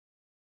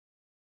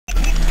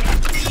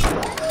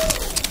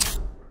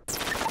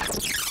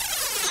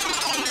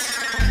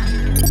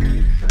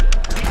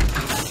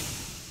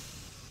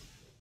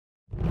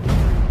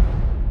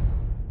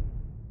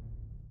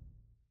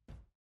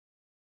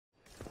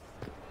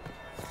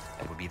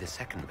be the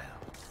second bell.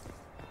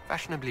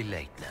 Fashionably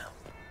late now.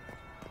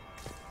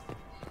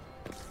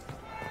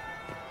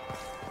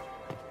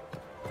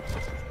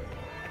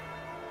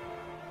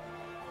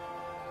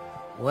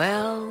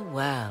 Well,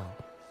 well.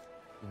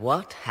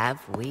 What have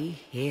we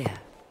here?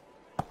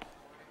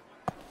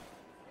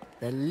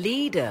 The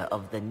leader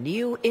of the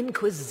new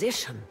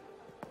Inquisition,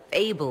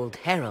 fabled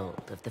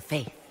herald of the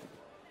faith.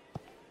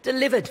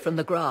 Delivered from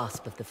the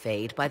grasp of the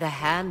Fade by the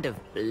hand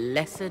of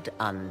blessed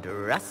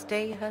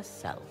Andraste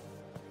herself.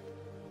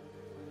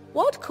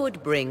 What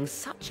could bring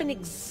such an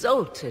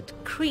exalted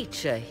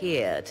creature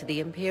here to the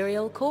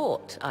Imperial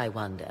Court, I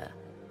wonder?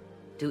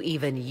 Do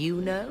even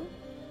you know?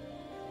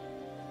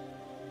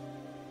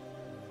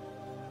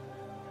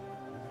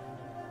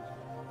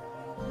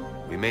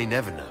 We may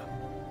never know.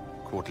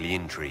 Courtly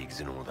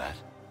intrigues and all that.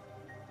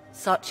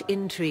 Such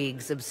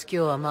intrigues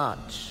obscure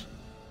much,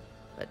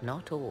 but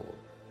not all.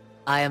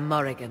 I am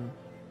Morrigan.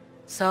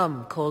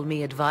 Some call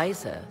me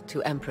advisor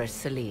to Empress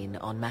Celine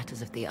on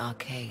matters of the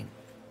arcane.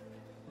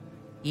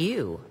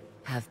 You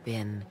have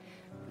been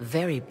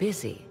very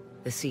busy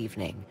this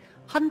evening,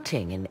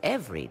 hunting in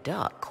every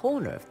dark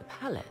corner of the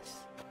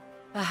palace.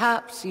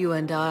 Perhaps you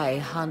and I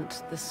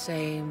hunt the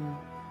same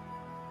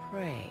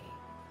prey.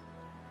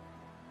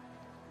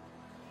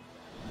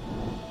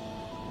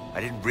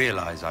 I didn't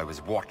realize I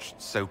was watched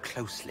so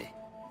closely.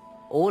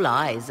 All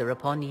eyes are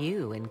upon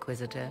you,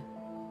 Inquisitor.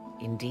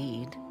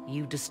 Indeed,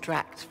 you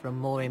distract from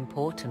more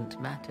important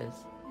matters.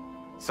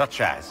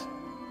 Such as?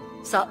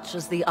 Such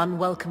as the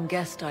unwelcome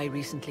guest I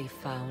recently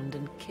found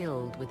and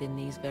killed within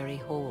these very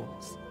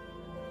halls.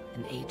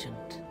 An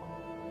agent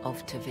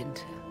of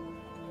Tevinter.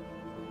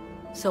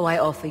 So I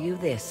offer you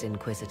this,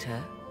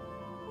 Inquisitor.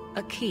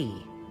 A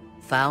key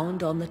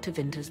found on the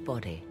Tevinter's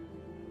body.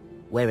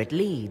 Where it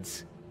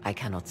leads, I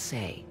cannot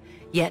say.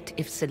 Yet,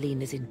 if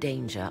Celine is in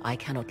danger, I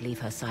cannot leave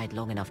her side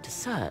long enough to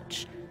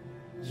search.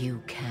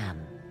 You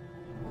can.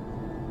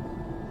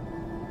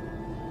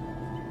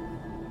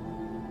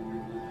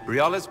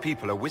 Briala's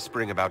people are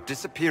whispering about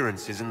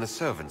disappearances in the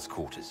servants'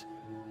 quarters.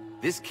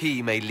 This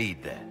key may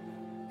lead there.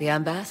 The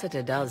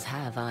ambassador does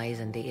have eyes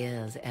and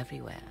ears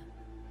everywhere,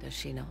 does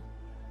she not?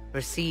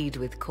 Proceed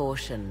with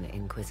caution,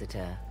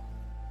 Inquisitor.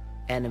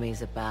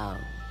 Enemies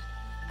abound,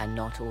 and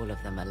not all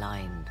of them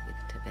aligned with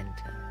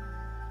Tevinter.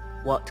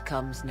 What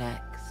comes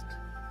next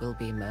will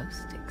be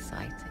most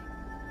exciting.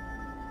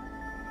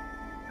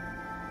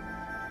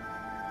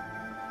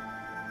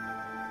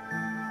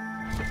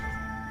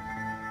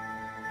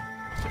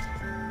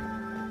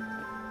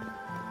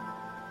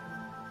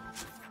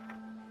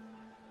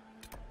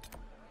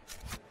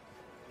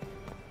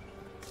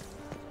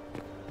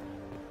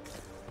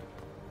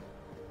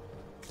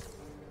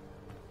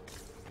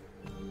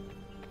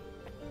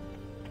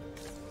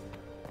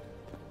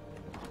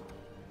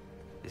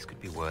 This could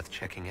be worth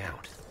checking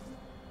out.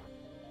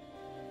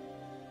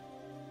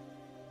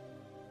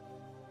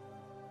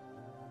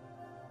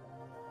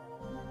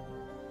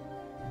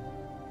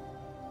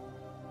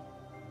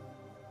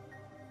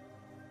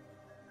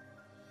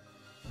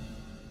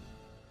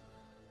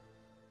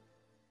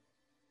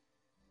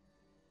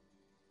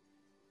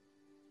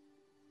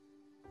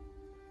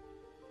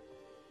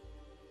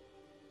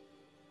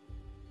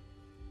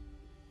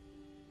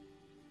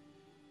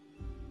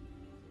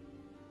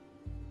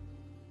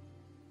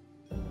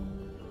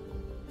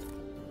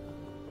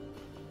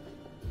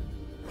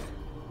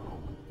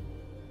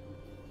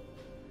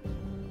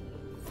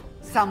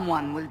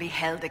 Someone will be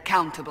held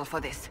accountable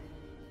for this.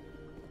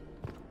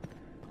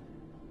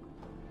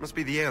 Must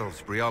be the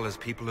elves Briala's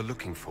people are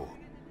looking for.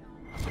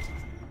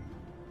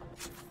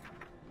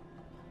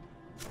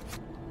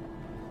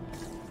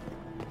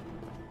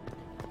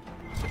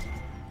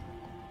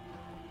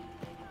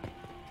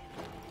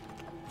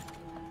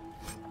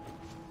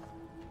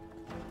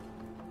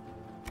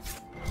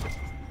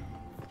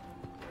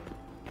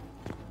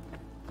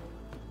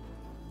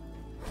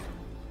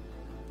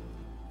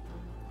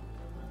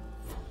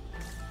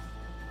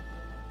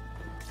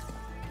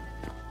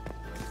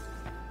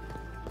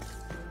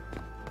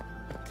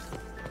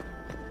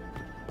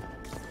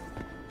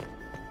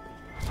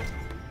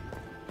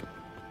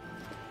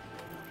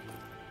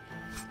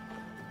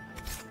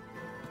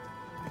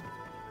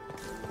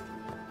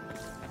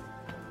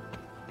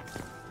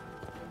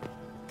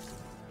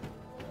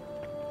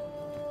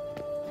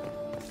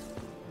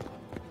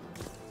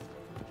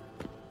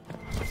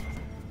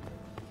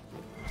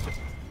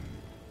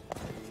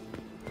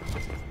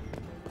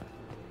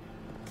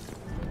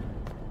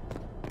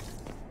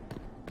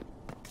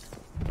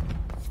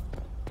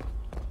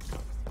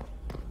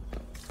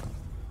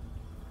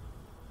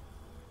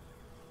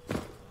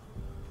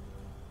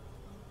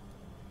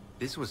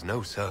 This was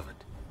no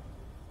servant.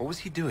 What was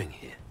he doing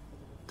here?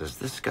 Does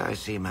this guy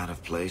seem out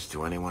of place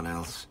to anyone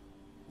else?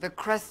 The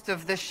crest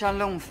of the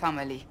Shalom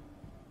family.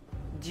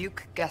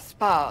 Duke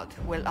Gaspard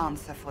will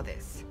answer for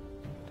this.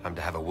 Time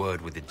to have a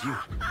word with the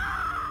Duke.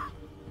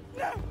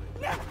 No,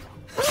 no!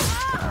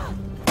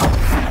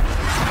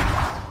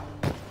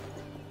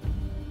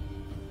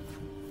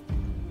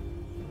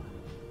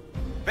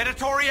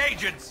 Venatori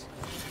agents!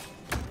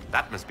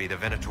 That must be the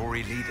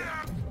Venatori leader.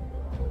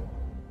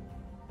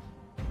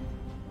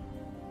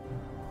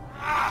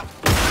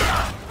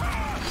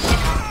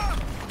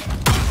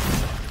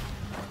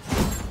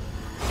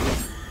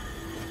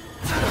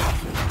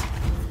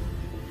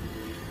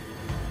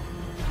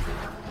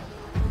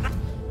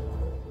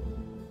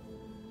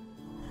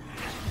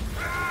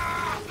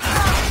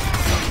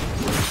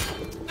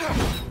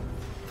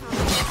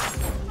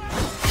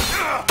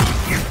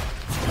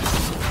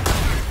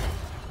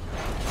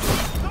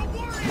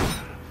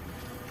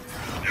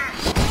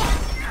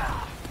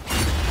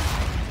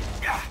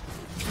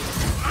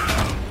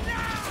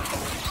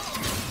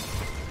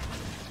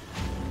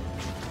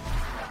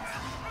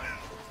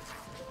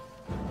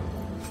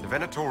 The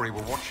Venatori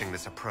were watching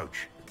this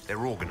approach.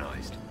 They're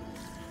organized.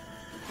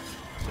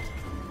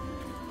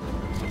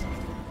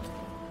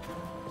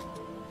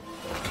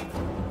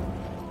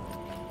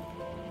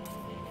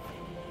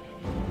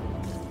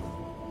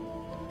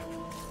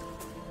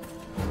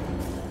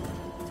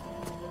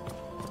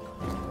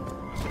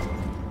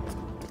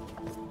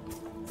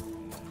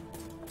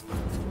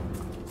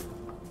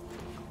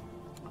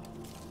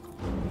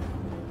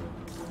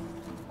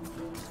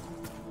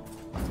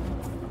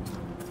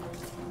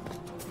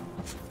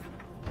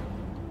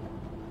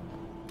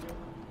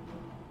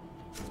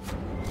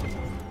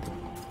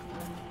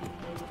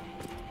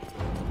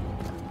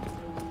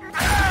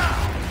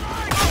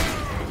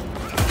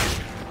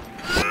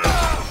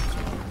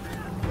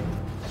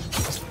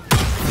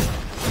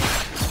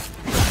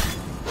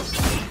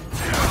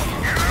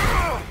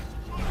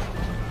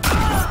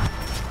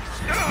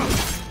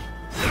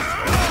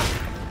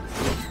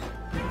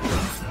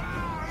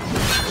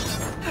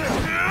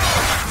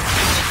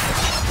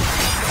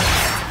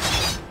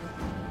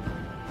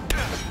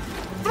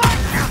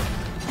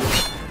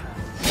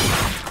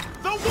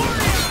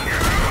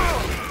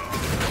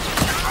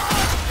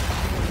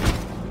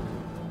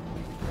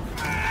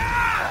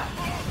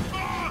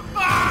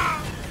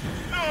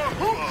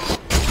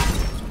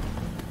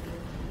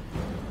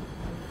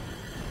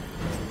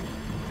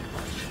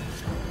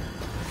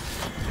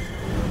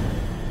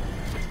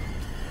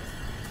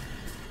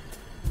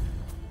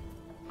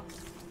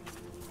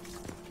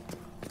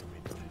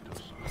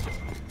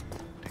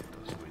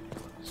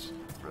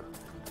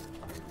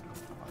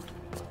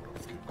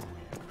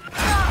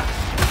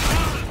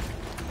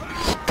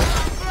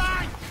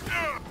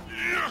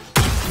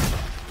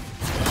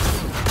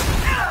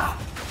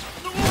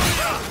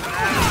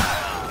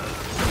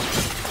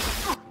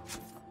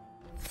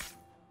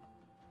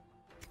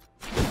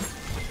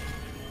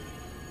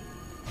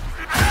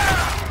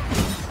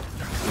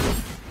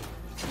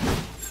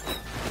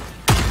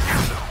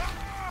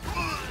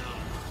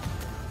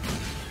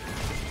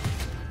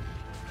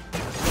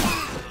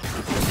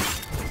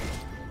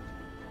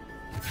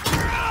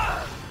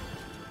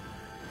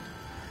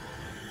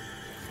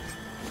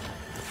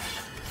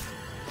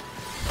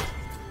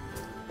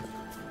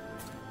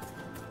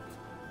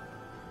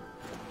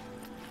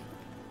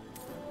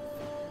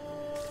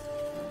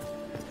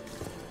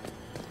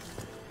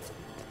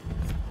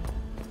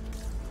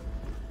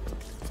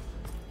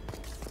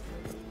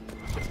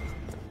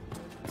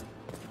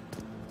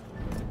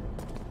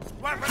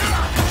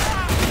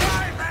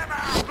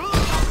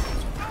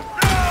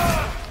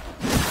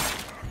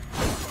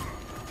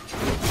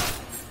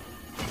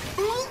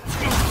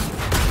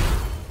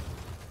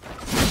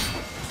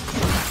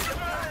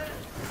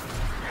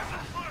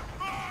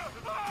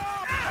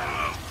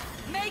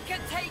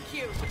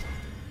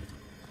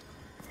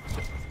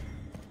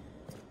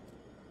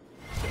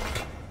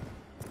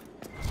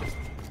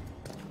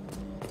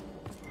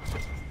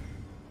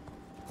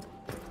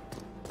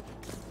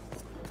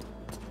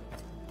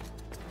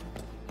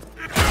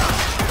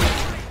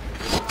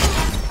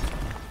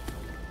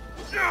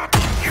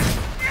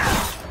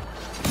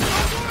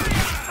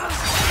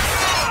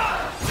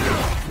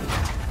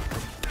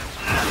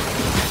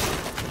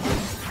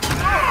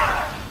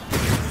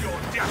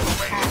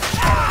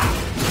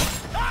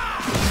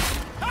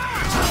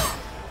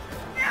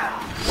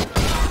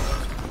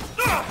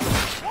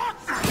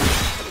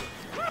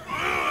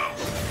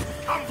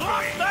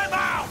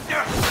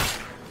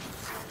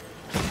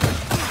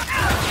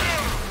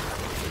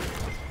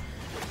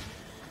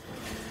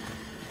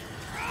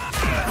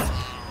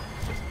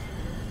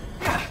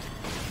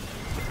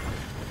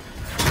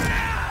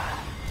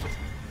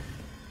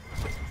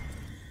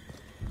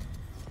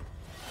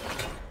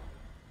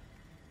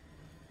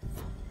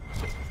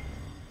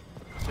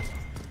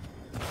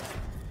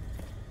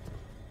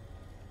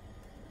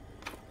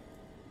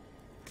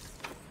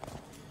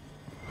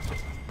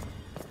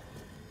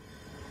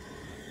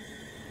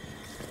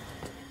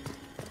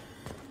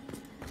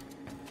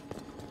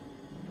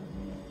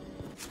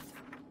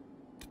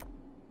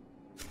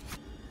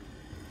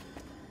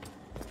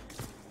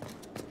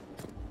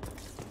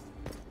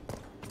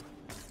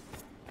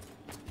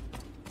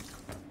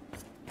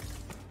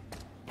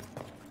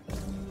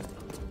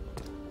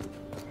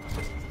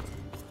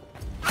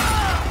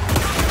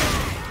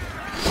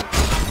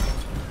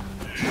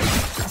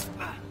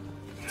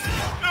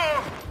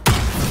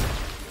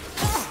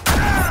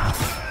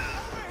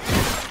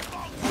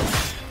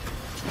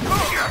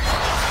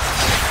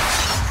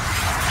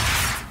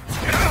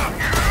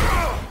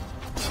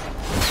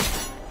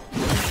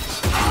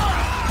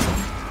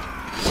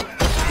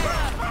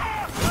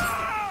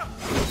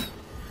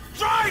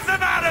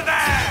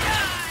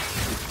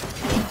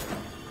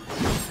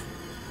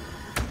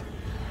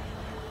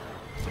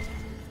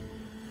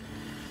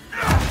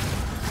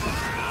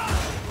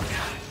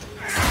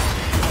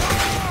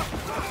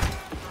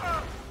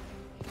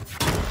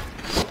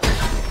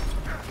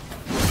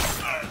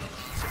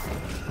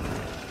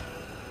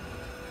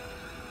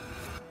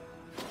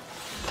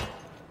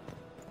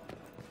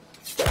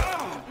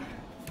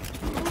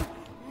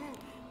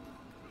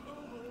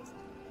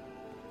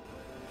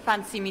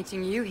 Fancy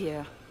meeting you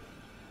here.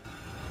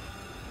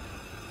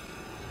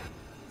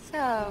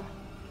 So,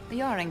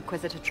 you're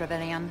Inquisitor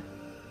Trevelyan.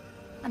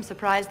 I'm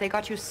surprised they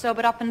got you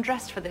sobered up and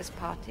dressed for this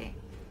party.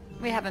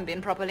 We haven't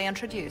been properly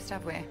introduced,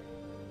 have we?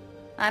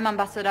 I'm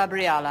Ambassador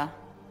Briala.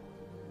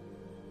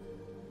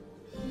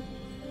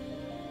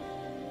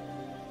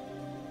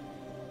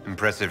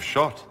 Impressive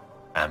shot,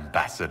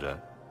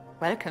 Ambassador.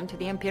 Welcome to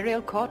the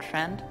Imperial Court,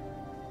 friend.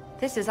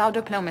 This is our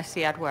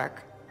diplomacy at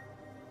work.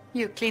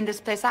 You cleaned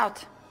this place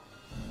out.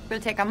 Will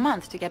take a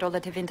month to get all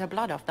the Tevinter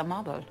blood off the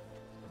marble.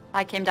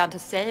 I came down to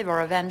save or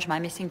avenge my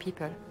missing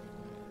people.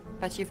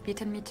 But you've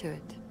beaten me to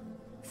it.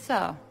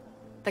 So,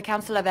 the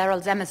Council of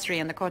Herald's emissary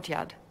in the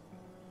courtyard.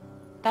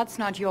 That's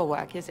not your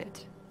work, is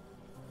it?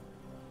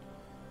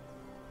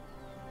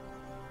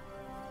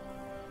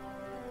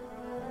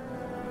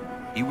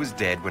 He was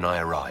dead when I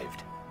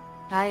arrived.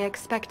 I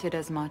expected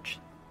as much.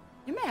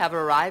 You may have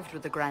arrived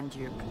with the Grand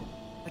Duke,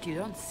 but you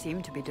don't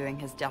seem to be doing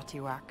his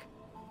dirty work.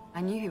 I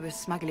knew he was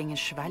smuggling his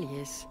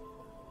chevaliers.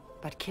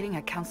 But killing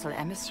a council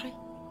emissary?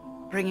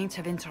 Bringing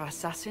Tevinter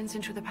assassins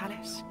into the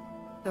palace?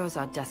 Those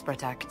are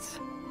desperate acts.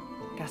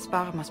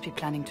 Gaspard must be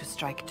planning to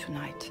strike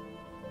tonight.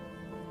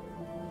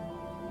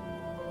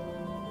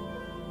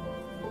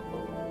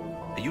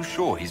 Are you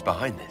sure he's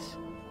behind this?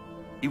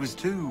 He was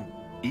too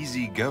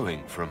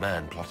easygoing for a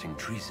man plotting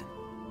treason.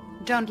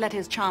 Don't let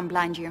his charm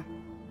blind you.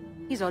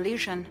 He's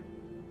Orlesian.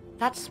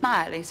 That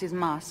smile is his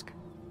mask.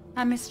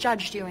 I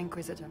misjudged you,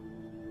 Inquisitor.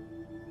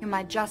 You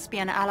might just be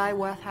an ally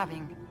worth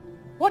having.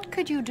 What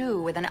could you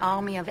do with an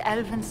army of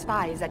elven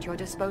spies at your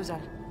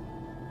disposal?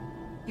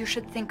 You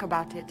should think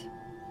about it.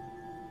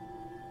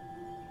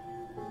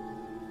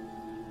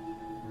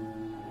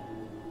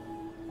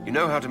 You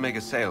know how to make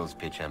a sales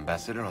pitch,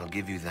 Ambassador, I'll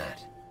give you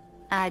that.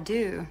 I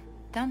do,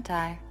 don't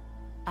I?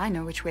 I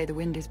know which way the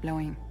wind is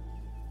blowing.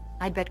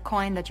 I'd bet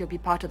coin that you'll be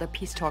part of the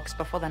peace talks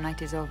before the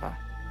night is over.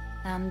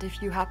 And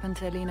if you happen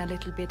to lean a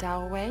little bit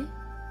our way,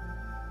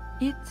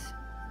 it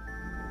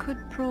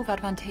could prove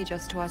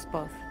advantageous to us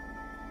both.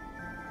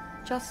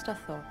 Just a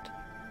thought.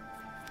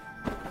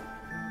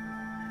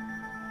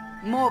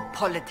 More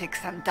politics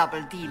and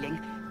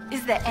double-dealing.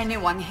 Is there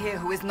anyone here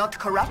who is not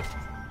corrupt?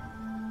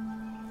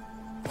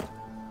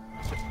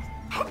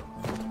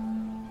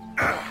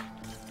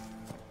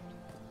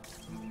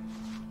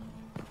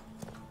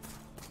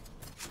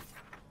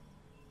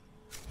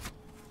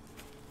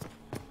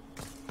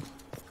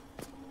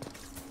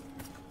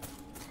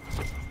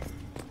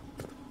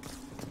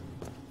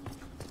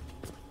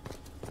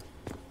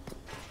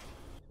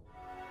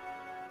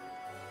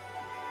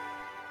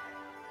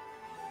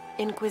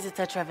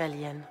 Inquisitor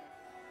Trevelyan.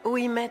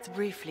 We met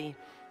briefly.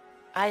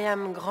 I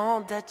am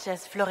Grand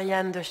Duchess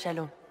Floriane de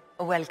Chalon.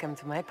 Welcome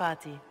to my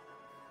party.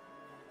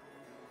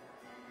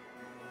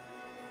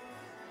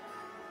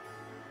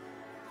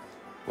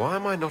 Why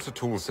am I not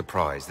at all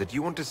surprised that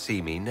you want to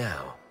see me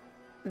now?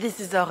 This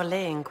is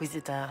Orlais,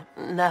 Inquisitor.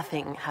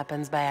 Nothing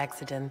happens by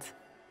accident.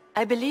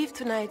 I believe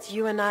tonight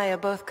you and I are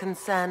both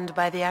concerned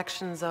by the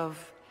actions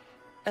of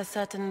a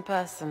certain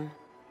person.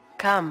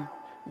 Come,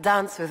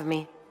 dance with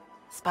me.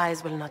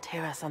 Spies will not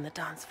hear us on the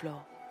dance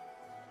floor.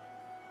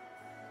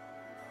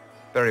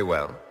 Very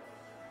well.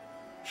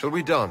 Shall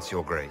we dance,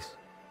 Your Grace?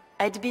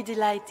 I'd be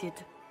delighted.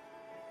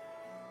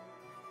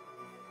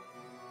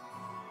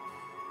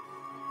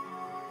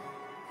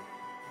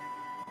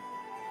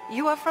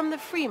 You are from the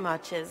Free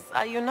Marches,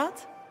 are you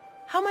not?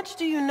 How much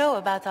do you know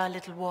about our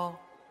little war?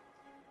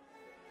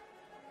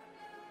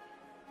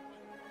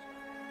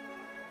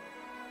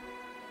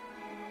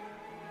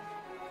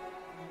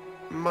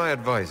 My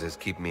advisors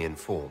keep me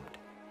informed.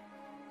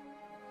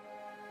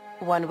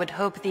 One would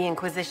hope the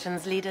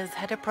Inquisition's leaders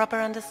had a proper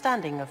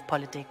understanding of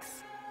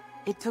politics.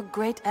 It took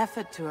great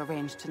effort to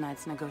arrange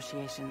tonight's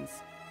negotiations.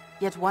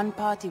 Yet one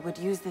party would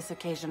use this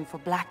occasion for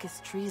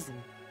blackest treason.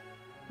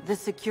 The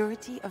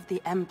security of the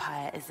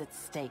Empire is at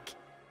stake.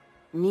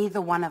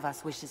 Neither one of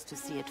us wishes to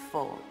see it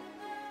fall.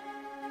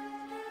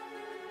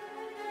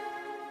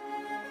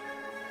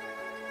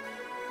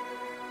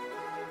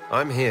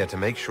 I'm here to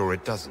make sure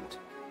it doesn't.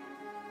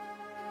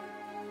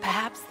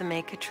 Perhaps the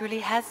Maker truly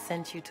has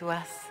sent you to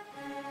us.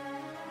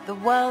 The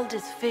world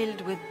is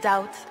filled with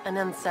doubt and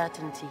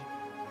uncertainty.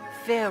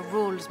 Fear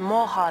rules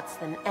more hearts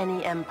than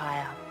any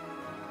empire.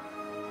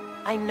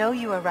 I know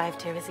you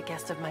arrived here as a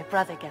guest of my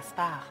brother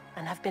Gaspard,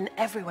 and have been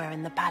everywhere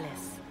in the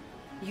palace.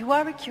 You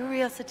are a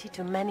curiosity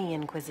to many,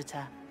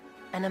 Inquisitor,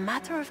 and a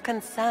matter of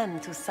concern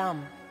to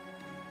some.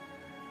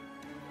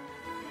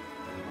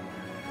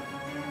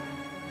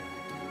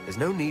 There's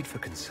no need for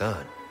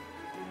concern.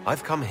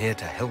 I've come here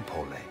to help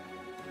Orlais.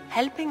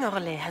 Helping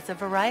Orlais has a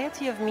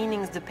variety of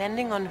meanings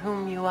depending on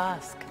whom you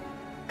ask.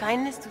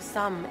 Kindness to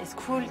some is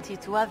cruelty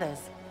to others.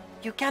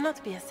 You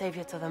cannot be a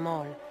savior to them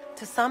all.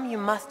 To some you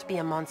must be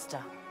a monster.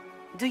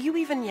 Do you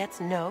even yet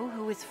know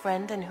who is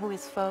friend and who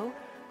is foe?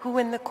 Who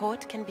in the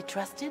court can be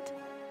trusted?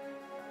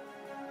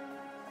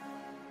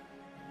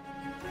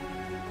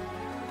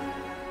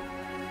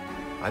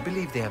 I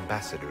believe the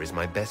Ambassador is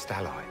my best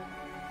ally.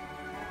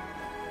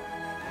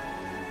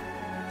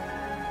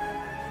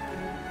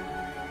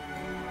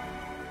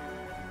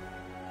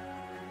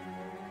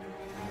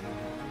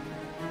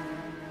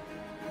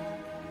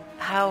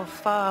 How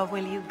far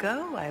will you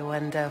go, I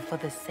wonder, for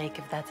the sake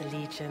of that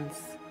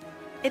allegiance?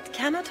 It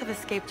cannot have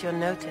escaped your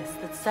notice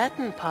that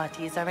certain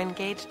parties are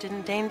engaged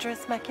in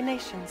dangerous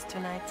machinations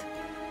tonight.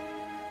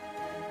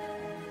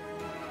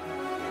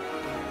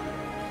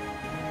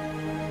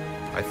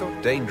 I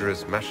thought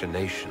dangerous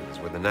machinations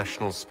were the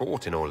national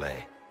sport in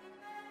Orlais.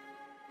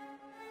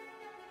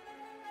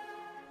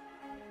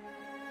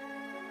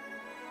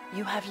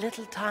 You have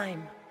little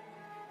time.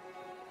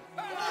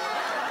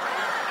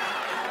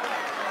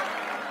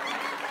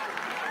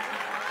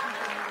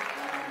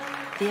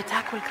 The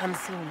attack will come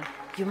soon.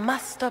 You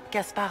must stop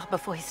Gaspard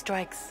before he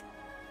strikes.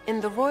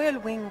 In the Royal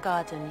Wing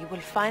Garden, you will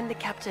find the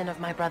captain of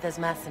my brother's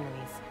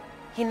mercenaries.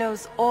 He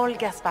knows all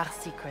Gaspard's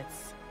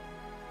secrets.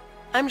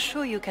 I'm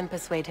sure you can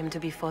persuade him to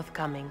be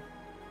forthcoming.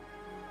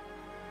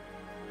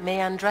 May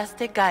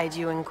Andraste guide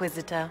you,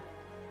 Inquisitor.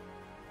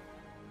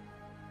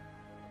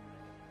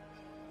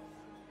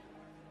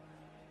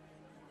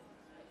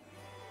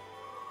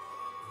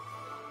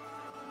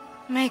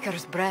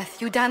 Maker's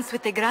breath. You danced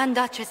with the Grand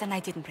Duchess and I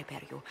didn't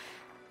prepare you.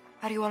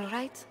 Are you all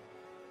right?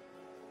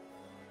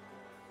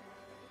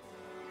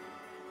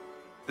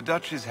 The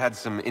Duchess had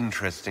some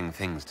interesting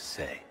things to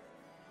say.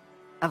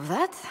 Of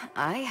that,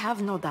 I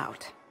have no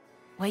doubt.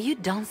 Were you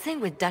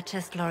dancing with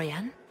Duchess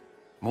Florian?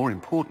 More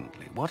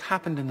importantly, what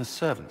happened in the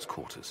servants'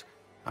 quarters?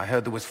 I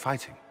heard there was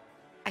fighting.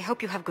 I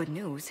hope you have good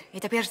news.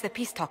 It appears the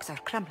peace talks are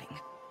crumbling.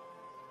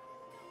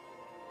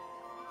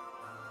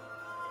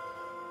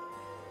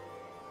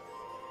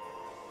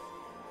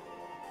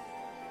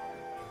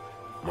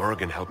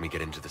 Morrigan helped me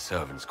get into the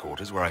servants'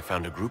 quarters where I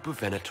found a group of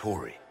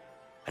Venatori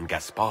and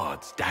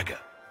Gaspard's dagger.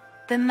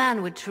 The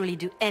man would truly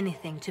do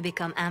anything to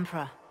become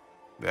Emperor.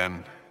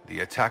 Then,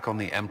 the attack on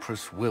the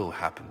Empress will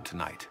happen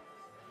tonight.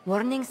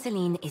 Warning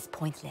Celine is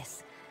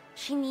pointless.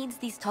 She needs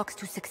these talks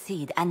to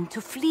succeed, and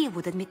to flee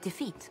would admit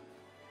defeat.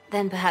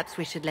 Then perhaps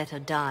we should let her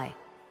die.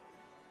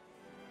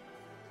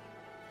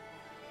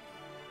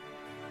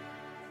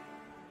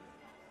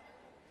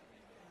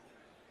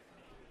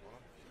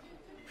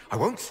 I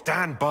won't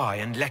stand by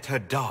and let her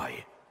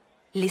die.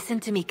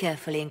 Listen to me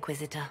carefully,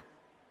 Inquisitor.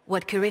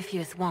 What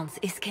Corypheus wants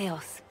is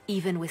chaos.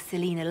 Even with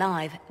Celine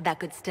alive, that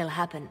could still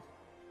happen.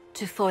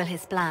 To foil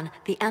his plan,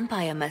 the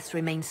Empire must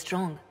remain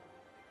strong.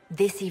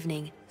 This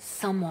evening,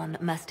 someone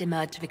must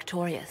emerge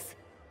victorious.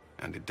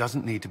 And it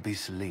doesn't need to be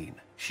Celine.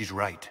 She's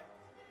right.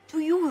 Do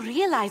you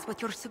realize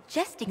what you're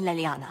suggesting,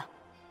 Leliana?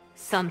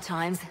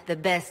 Sometimes the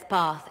best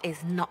path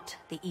is not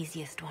the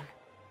easiest one.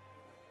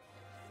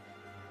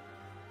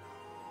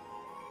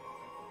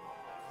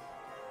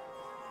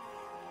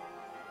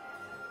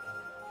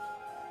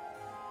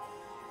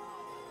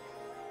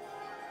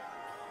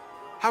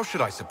 How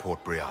should I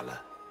support Briala?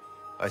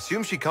 I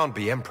assume she can't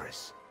be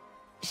Empress.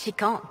 She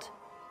can't.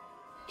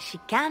 She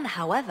can,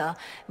 however,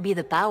 be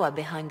the power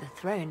behind the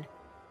throne,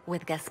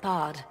 with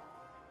Gaspard.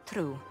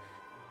 True.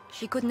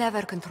 She could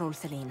never control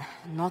Celine,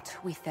 not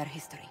with their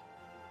history.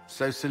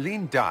 So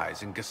Celine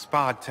dies and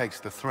Gaspard takes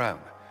the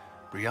throne.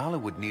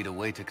 Briala would need a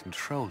way to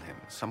control him,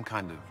 some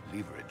kind of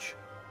leverage.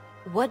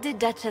 What did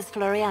Duchess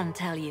Florian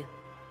tell you?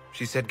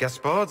 She said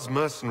Gaspard's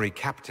mercenary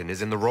captain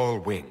is in the Royal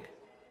Wing.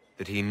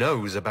 That he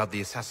knows about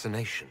the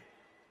assassination.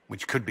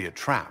 Which could be a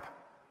trap.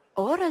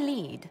 Or a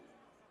lead.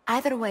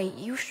 Either way,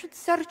 you should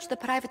search the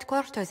private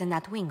quarters in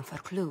that wing for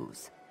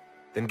clues.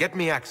 Then get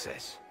me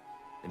access.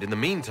 And in the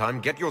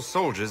meantime, get your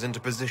soldiers into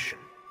position.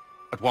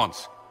 At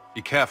once.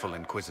 Be careful,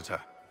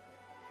 Inquisitor.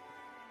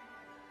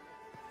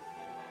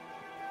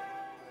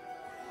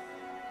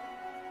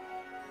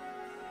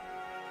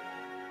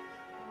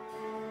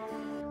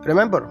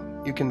 Remember,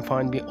 you can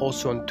find me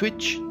also on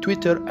Twitch,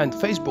 Twitter and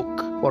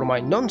Facebook. For my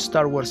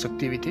non-Star Wars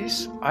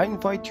activities, I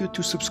invite you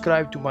to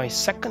subscribe to my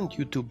second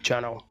YouTube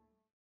channel.